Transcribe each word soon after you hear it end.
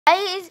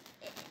Guys,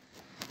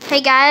 hey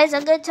guys,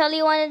 I'm gonna tell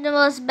you one of the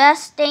most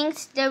best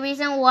things. The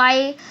reason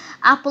why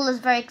Apple is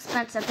very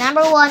expensive.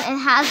 Number one, it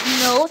has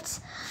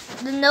notes.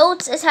 The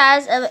notes is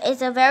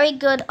a very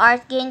good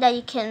art game that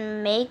you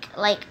can make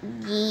like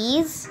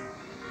these,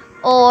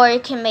 or you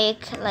can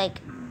make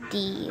like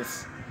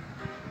these.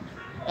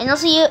 And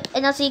also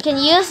you can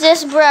use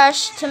this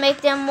brush to make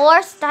them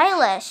more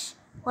stylish.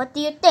 What do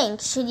you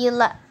think?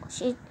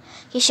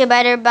 You should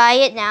better buy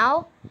it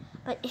now.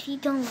 But if you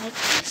don't like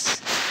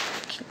this,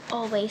 you can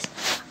always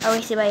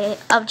buy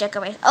object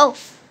erase. Oh,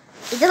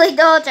 you delete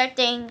the whole entire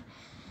thing.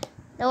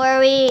 Don't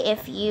worry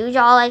if you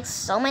draw like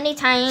so many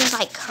times,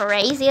 like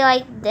crazy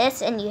like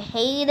this, and you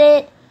hate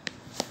it.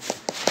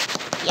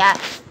 Yeah.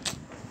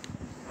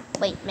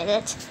 Wait a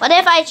minute. What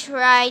if I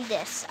try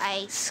this?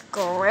 I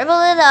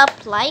scribble it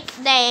up like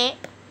that.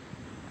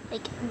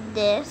 Like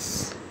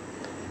this.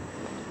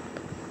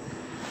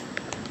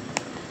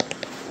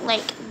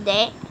 Like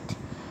that.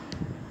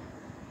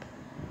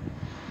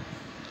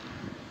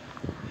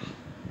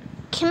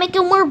 Can make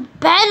it more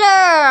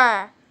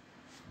better.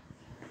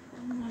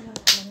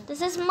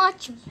 This is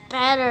much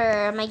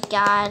better. Oh my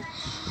god.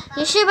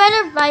 You should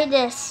better buy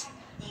this.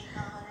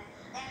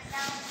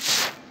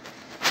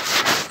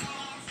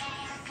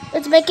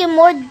 Let's make it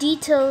more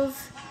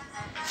details.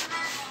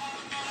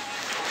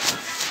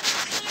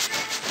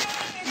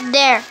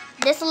 There.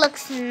 This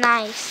looks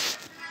nice.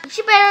 You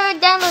should better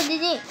download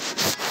it.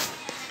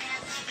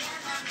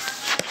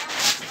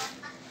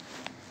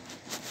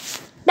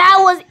 That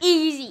was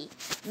easy.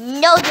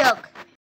 No joke.